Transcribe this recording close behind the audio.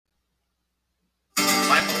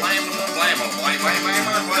Hi,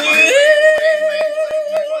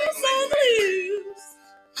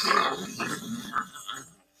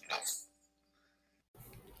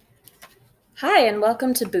 and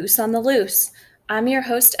welcome to Boost on the Loose. I'm your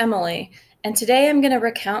host, Emily, and today I'm going to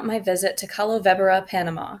recount my visit to Calovebora,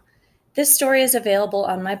 Panama. This story is available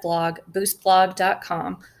on my blog,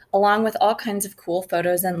 boostblog.com, along with all kinds of cool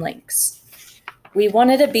photos and links. We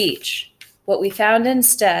wanted a beach. What we found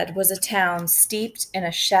instead was a town steeped in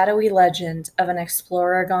a shadowy legend of an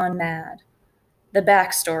explorer gone mad. The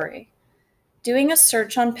backstory. Doing a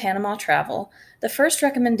search on Panama travel, the first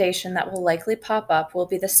recommendation that will likely pop up will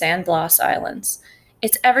be the San Blas Islands.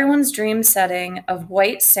 It's everyone's dream setting of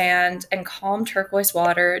white sand and calm turquoise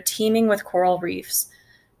water teeming with coral reefs.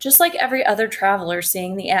 Just like every other traveler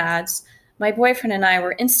seeing the ads, my boyfriend and I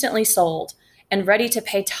were instantly sold and ready to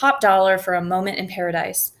pay top dollar for a moment in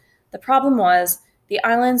paradise. The problem was, the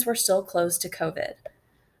islands were still closed to COVID.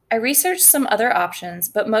 I researched some other options,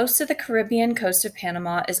 but most of the Caribbean coast of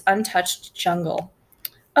Panama is untouched jungle.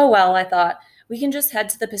 Oh well, I thought, we can just head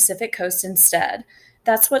to the Pacific coast instead.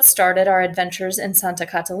 That's what started our adventures in Santa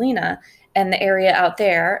Catalina and the area out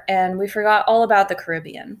there, and we forgot all about the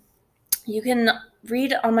Caribbean. You can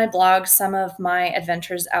read on my blog some of my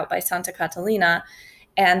adventures out by Santa Catalina,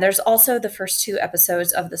 and there's also the first 2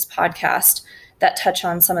 episodes of this podcast that touch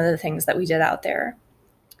on some of the things that we did out there.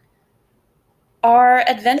 Our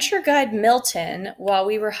adventure guide Milton, while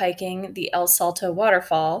we were hiking the El Salto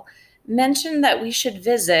waterfall, mentioned that we should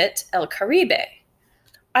visit El Caribe.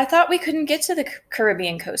 I thought we couldn't get to the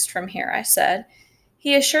Caribbean coast from here, I said.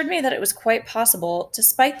 He assured me that it was quite possible,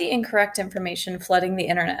 despite the incorrect information flooding the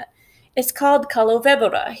internet. It's called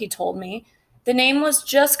Calovebora, he told me. The name was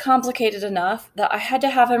just complicated enough that I had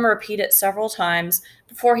to have him repeat it several times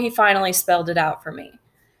before he finally spelled it out for me.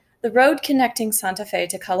 The road connecting Santa Fe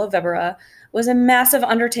to Calovebora was a massive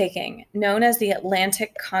undertaking known as the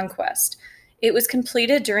Atlantic Conquest. It was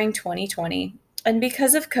completed during 2020, and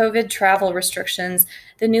because of COVID travel restrictions,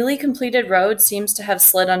 the newly completed road seems to have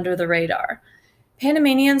slid under the radar.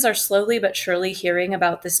 Panamanians are slowly but surely hearing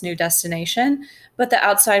about this new destination, but the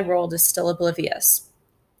outside world is still oblivious.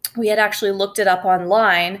 We had actually looked it up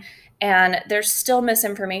online, and there's still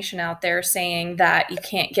misinformation out there saying that you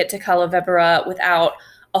can't get to Calovebora without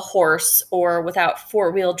a horse or without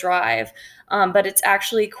 4-wheel drive, but it's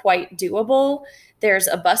actually quite doable. There's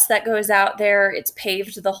a bus that goes out there. It's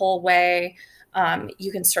paved the whole way.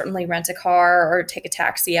 You can certainly rent a car or take a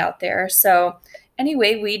taxi out there. So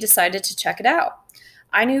anyway, we decided to check it out.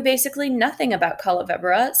 I knew basically nothing about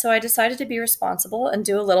Calovebora, so I decided to be responsible and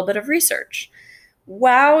do a little bit of research.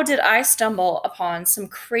 Wow, did I stumble upon some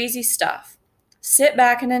crazy stuff. Sit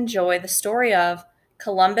back and enjoy the story of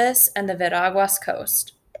Columbus and the Veraguas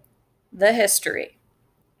coast. The history.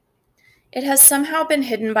 It has somehow been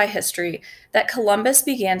hidden by history that Columbus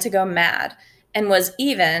began to go mad and was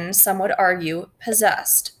even, some would argue,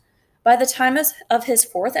 possessed. By the time of his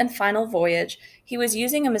 4th and final voyage, he was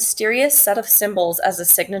using a mysterious set of symbols as a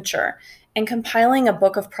signature and compiling a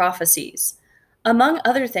book of prophecies. Among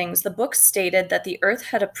other things, the book stated that the earth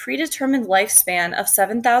had a predetermined lifespan of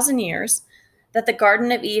 7,000 years, that the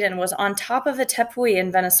Garden of Eden was on top of a tepuy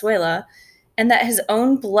in Venezuela, and that his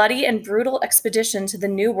own bloody and brutal expedition to the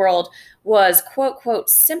New World was, quote, quote,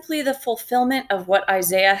 simply the fulfillment of what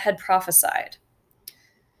Isaiah had prophesied.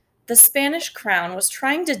 The Spanish crown was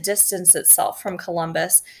trying to distance itself from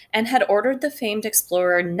Columbus and had ordered the famed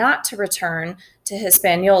explorer not to return to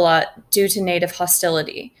Hispaniola due to native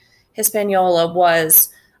hostility. Hispaniola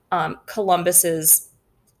was Columbus's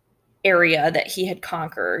area that he had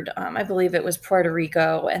conquered. I believe it was Puerto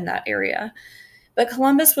Rico and that area. But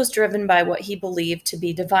Columbus was driven by what he believed to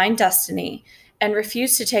be divine destiny and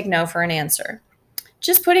refused to take no for an answer.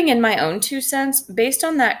 Just putting in my own 2 cents, based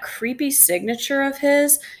on that creepy signature of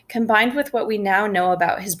his, combined with what we now know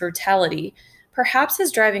about his brutality, perhaps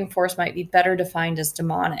his driving force might be better defined as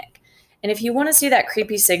demonic. And if you want to see that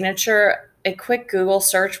creepy signature, a quick Google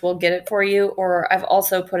search will get it for you, or I've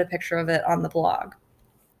also put a picture of it on the blog.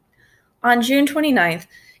 On June 29th,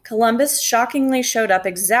 Columbus shockingly showed up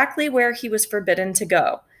exactly where he was forbidden to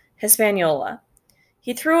go, Hispaniola.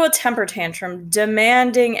 He threw a temper tantrum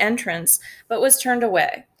demanding entrance, but was turned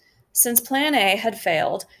away. Since Plan A had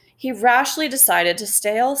failed, he rashly decided to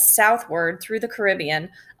sail southward through the Caribbean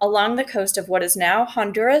along the coast of what is now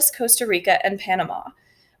Honduras, Costa Rica, and Panama.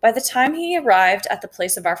 By the time he arrived at the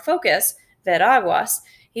place of our focus, Veraguas,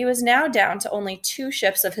 he was now down to only 2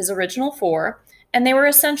 ships of his original 4, and they were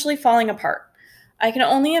essentially falling apart. I can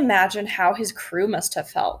only imagine how his crew must have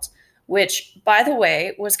felt, which, by the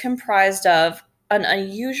way, was comprised of an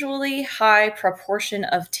unusually high proportion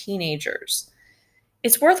of teenagers.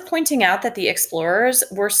 It's worth pointing out that the explorers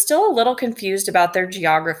were still a little confused about their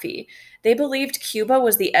geography. They believed Cuba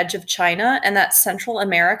was the edge of China and that Central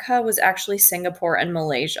America was actually Singapore and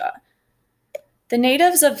Malaysia. The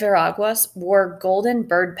natives of Veraguas wore golden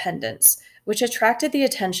bird pendants, which attracted the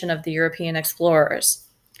attention of the European explorers.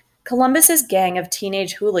 Columbus's gang of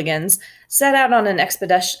teenage hooligans set out on an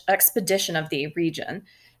expedition of the region.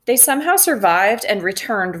 They somehow survived and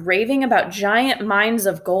returned raving about giant mines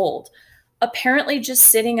of gold, apparently just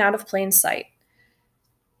sitting out of plain sight.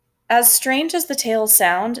 As strange as the tales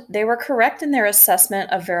sound, they were correct in their assessment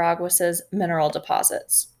of Veraguas's mineral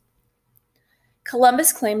deposits.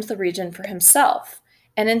 Columbus claimed the region for himself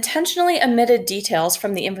and intentionally omitted details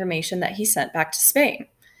from the information that he sent back to Spain.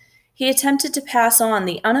 He attempted to pass on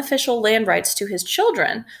the unofficial land rights to his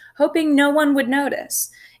children, hoping no one would notice.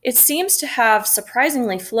 It seems to have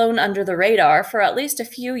surprisingly flown under the radar for at least a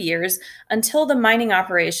few years until the mining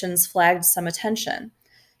operations flagged some attention.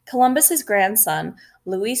 Columbus's grandson,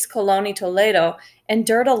 Luis Colón y Toledo,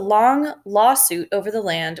 endured a long lawsuit over the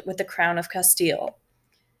land with the Crown of Castile.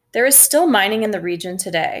 There is still mining in the region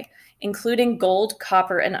today, including gold,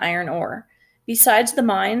 copper, and iron ore. Besides the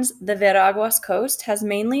mines, the Veraguas coast has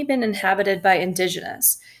mainly been inhabited by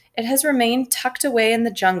indigenous. It has remained tucked away in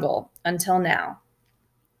the jungle until now.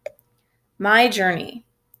 My journey.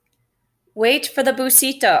 Wait for the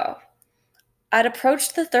busito. I'd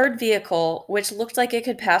approached the third vehicle, which looked like it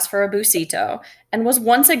could pass for a busito, and was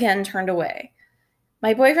once again turned away.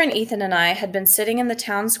 My boyfriend Ethan and I had been sitting in the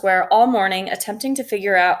town square all morning attempting to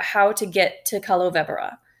figure out how to get to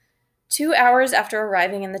Calovebora. 2 hours after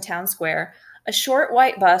arriving in the town square, a short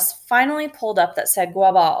white bus finally pulled up that said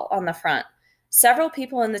Guabal on the front. Several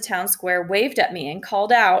people in the town square waved at me and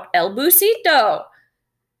called out, El Busito!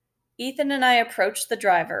 Ethan and I approached the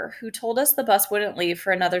driver, who told us the bus wouldn't leave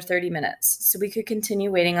for another 30 minutes, so we could continue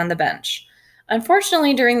waiting on the bench.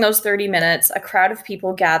 Unfortunately, during those 30 minutes, a crowd of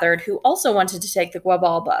people gathered who also wanted to take the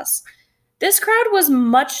Guabal bus. This crowd was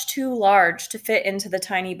much too large to fit into the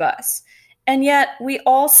tiny bus, and yet we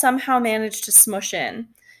all somehow managed to smush in.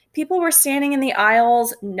 People were standing in the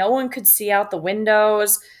aisles, no one could see out the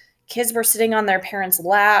windows, kids were sitting on their parents'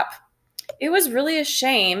 lap. It was really a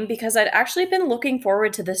shame because I'd actually been looking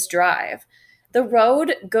forward to this drive. The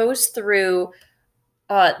road goes through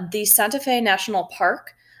the Santa Fe National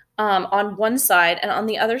Park on one side, and on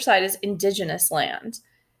the other side is indigenous land.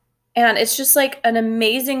 And it's just like an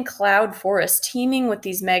amazing cloud forest teeming with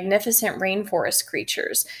these magnificent rainforest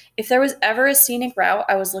creatures. If there was ever a scenic route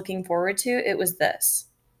I was looking forward to, it was this.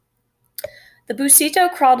 The Busito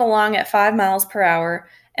crawled along at 5 miles per hour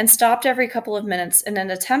and stopped every couple of minutes in an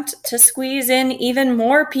attempt to squeeze in even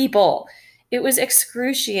more people. It was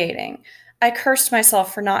excruciating. I cursed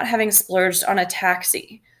myself for not having splurged on a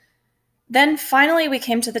taxi. Then finally we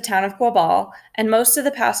came to the town of Guabal, and most of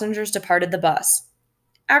the passengers departed the bus.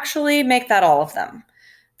 Actually, make that all of them.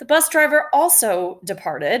 The bus driver also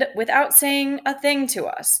departed without saying a thing to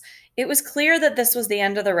us. It was clear that this was the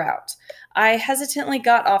end of the route. I hesitantly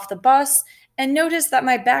got off the bus and noticed that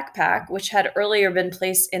my backpack, which had earlier been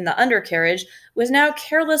placed in the undercarriage, was now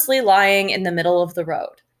carelessly lying in the middle of the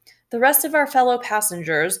road. The rest of our fellow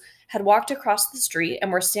passengers had walked across the street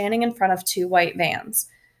and were standing in front of 2 white vans.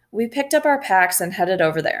 We picked up our packs and headed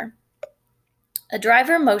over there. A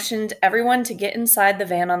driver motioned everyone to get inside the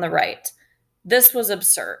van on the right. This was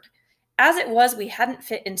absurd. As it was, we hadn't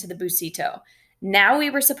fit into the Busito. Now we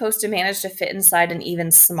were supposed to manage to fit inside an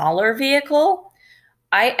even smaller vehicle.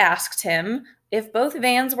 I asked him if both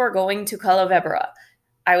vans were going to Calovebora.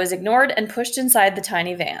 I was ignored and pushed inside the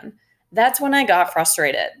tiny van. That's when I got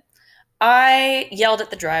frustrated. I yelled at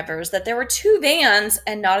the drivers that there were 2 vans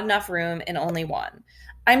and not enough room in only one.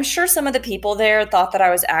 I'm sure some of the people there thought that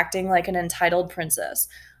I was acting like an entitled princess.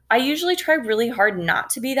 I usually try really hard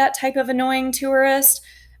not to be that type of annoying tourist,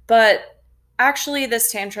 but actually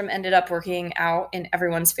this tantrum ended up working out in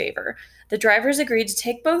everyone's favor. The drivers agreed to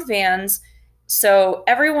take both vans, so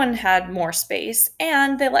everyone had more space,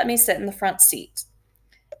 and they let me sit in the front seat.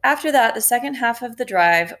 After that, the second half of the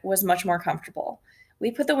drive was much more comfortable.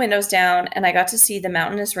 We put the windows down, and I got to see the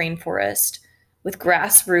mountainous rainforest, with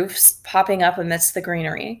grass roofs popping up amidst the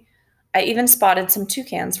greenery. I even spotted some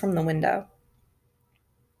toucans from the window.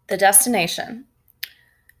 The destination.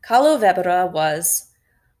 Calovebora was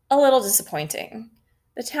a little disappointing.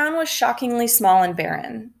 The town was shockingly small and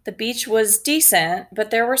barren. The beach was decent, but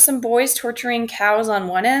there were some boys torturing cows on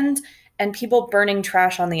one end and people burning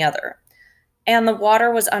trash on the other. And the water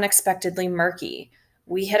was unexpectedly murky.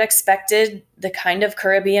 We had expected the kind of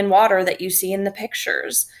Caribbean water that you see in the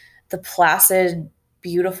pictures, the placid,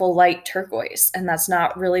 beautiful light turquoise, and that's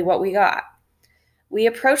not really what we got. We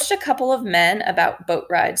approached a couple of men about boat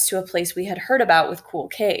rides to a place we had heard about with cool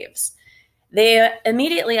caves. They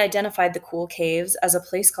immediately identified the cool caves as a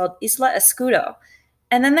place called Isla Escudo,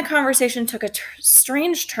 and then the conversation took a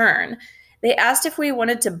strange turn. They asked if we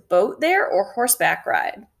wanted to boat there or horseback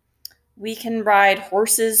ride. We can ride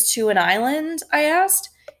horses to an island, I asked.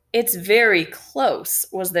 It's very close,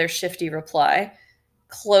 was their shifty reply.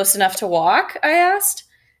 Close enough to walk, I asked.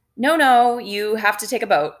 No, you have to take a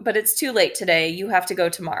boat, but it's too late today. You have to go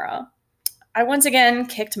tomorrow. I once again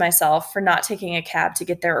kicked myself for not taking a cab to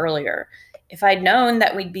get there earlier. If I'd known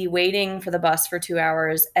that we'd be waiting for the bus for 2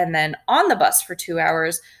 hours and then on the bus for 2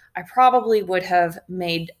 hours, I probably would have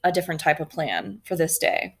made a different type of plan for this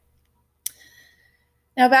day.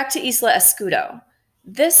 Now back to Isla Escudo.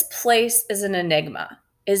 This place is an enigma.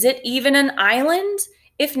 Is it even an island?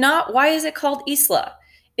 If not, why is it called Isla?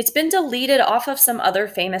 It's been deleted off of some other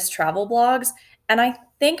famous travel blogs, and I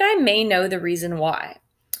think I may know the reason why.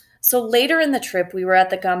 So later in the trip, we were at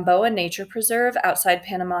the Gamboa Nature Preserve outside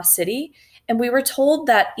Panama City, and we were told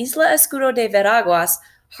that Isla Escudo de Veraguas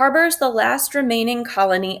harbors the last remaining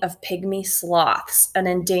colony of pygmy sloths, an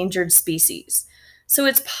endangered species. So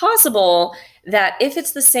it's possible that if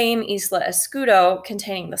it's the same Isla Escudo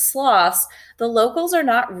containing the sloths, the locals are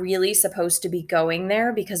not really supposed to be going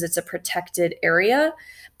there because it's a protected area,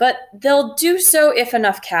 but they'll do so if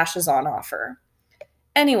enough cash is on offer.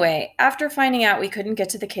 Anyway, after finding out we couldn't get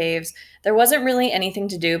to the caves, there wasn't really anything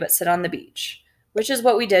to do but sit on the beach, which is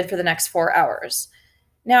what we did for the next 4 hours.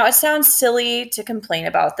 Now, it sounds silly to complain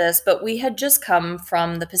about this, but we had just come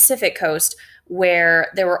from the Pacific coast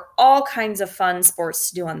where there were all kinds of fun sports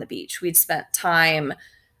to do on the beach. We'd spent time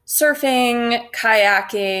surfing,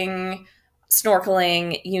 kayaking,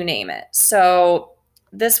 snorkeling, you name it. So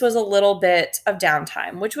this was a little bit of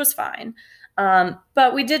downtime, which was fine.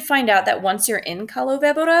 But we did find out that once you're in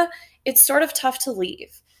Calovebora, it's sort of tough to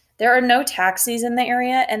leave. There are no taxis in the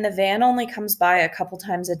area, and the van only comes by a couple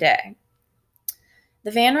times a day.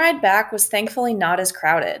 The van ride back was thankfully not as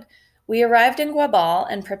crowded. We arrived in Guabal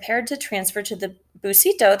and prepared to transfer to the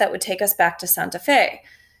busito that would take us back to Santa Fe,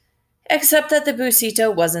 except that the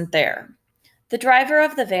busito wasn't there. The driver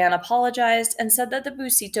of the van apologized and said that the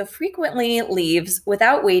busito frequently leaves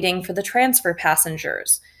without waiting for the transfer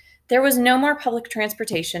passengers. There was no more public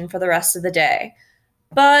transportation for the rest of the day,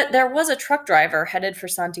 but there was a truck driver headed for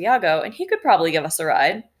Santiago, and he could probably give us a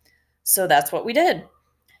ride. So that's what we did.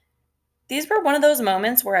 These were one of those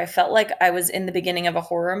moments where I felt like I was in the beginning of a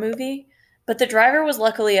horror movie, but the driver was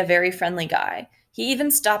luckily a very friendly guy. He even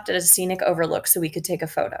stopped at a scenic overlook so we could take a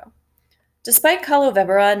photo. Despite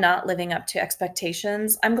Calovebora not living up to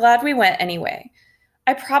expectations, I'm glad we went anyway.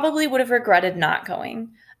 I probably would have regretted not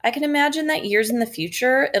going. I can imagine that years in the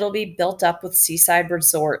future, it'll be built up with seaside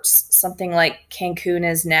resorts, something like Cancun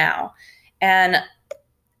is now. And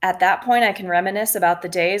at that point, I can reminisce about the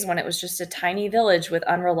days when it was just a tiny village with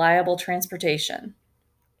unreliable transportation.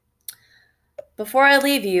 Before I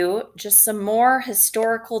leave you, just some more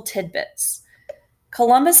historical tidbits.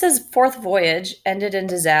 Columbus's fourth voyage ended in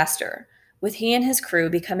disaster, with he and his crew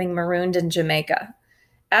becoming marooned in Jamaica.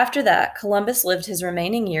 After that, Columbus lived his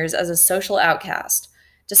remaining years as a social outcast.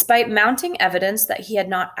 Despite mounting evidence that he had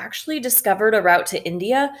not actually discovered a route to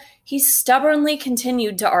India, he stubbornly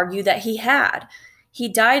continued to argue that he had. He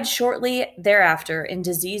died shortly thereafter in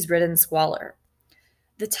disease-ridden squalor.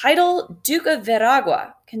 The title Duke of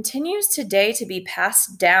Veragua continues today to be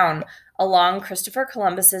passed down along Christopher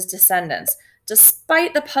Columbus's descendants,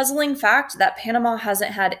 despite the puzzling fact that Panama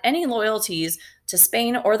hasn't had any loyalties to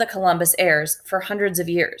Spain or the Columbus heirs for hundreds of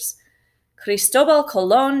years. Cristobal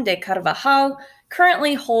Colón de Carvajal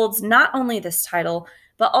currently holds not only this title,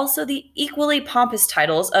 but also the equally pompous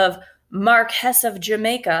titles of Marquess of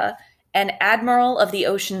Jamaica and Admiral of the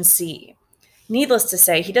Ocean Sea. Needless to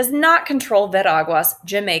say, he does not control Veraguas,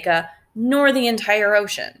 Jamaica, nor the entire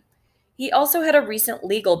ocean. He also had a recent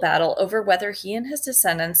legal battle over whether he and his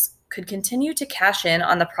descendants could continue to cash in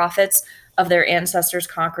on the profits of their ancestors'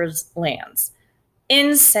 conquered lands.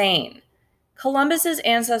 Insane. Columbus's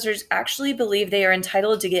ancestors actually believe they are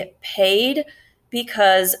entitled to get paid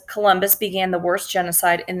because Columbus began the worst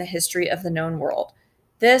genocide in the history of the known world.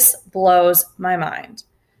 This blows my mind.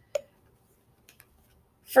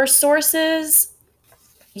 For sources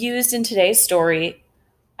used in today's story,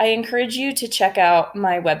 I encourage you to check out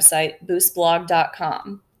my website,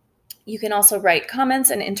 boostblog.com. You can also write comments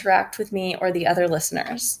and interact with me or the other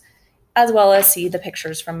listeners, as well as see the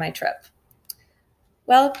pictures from my trip.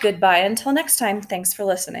 Well, goodbye until next time. Thanks for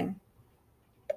listening.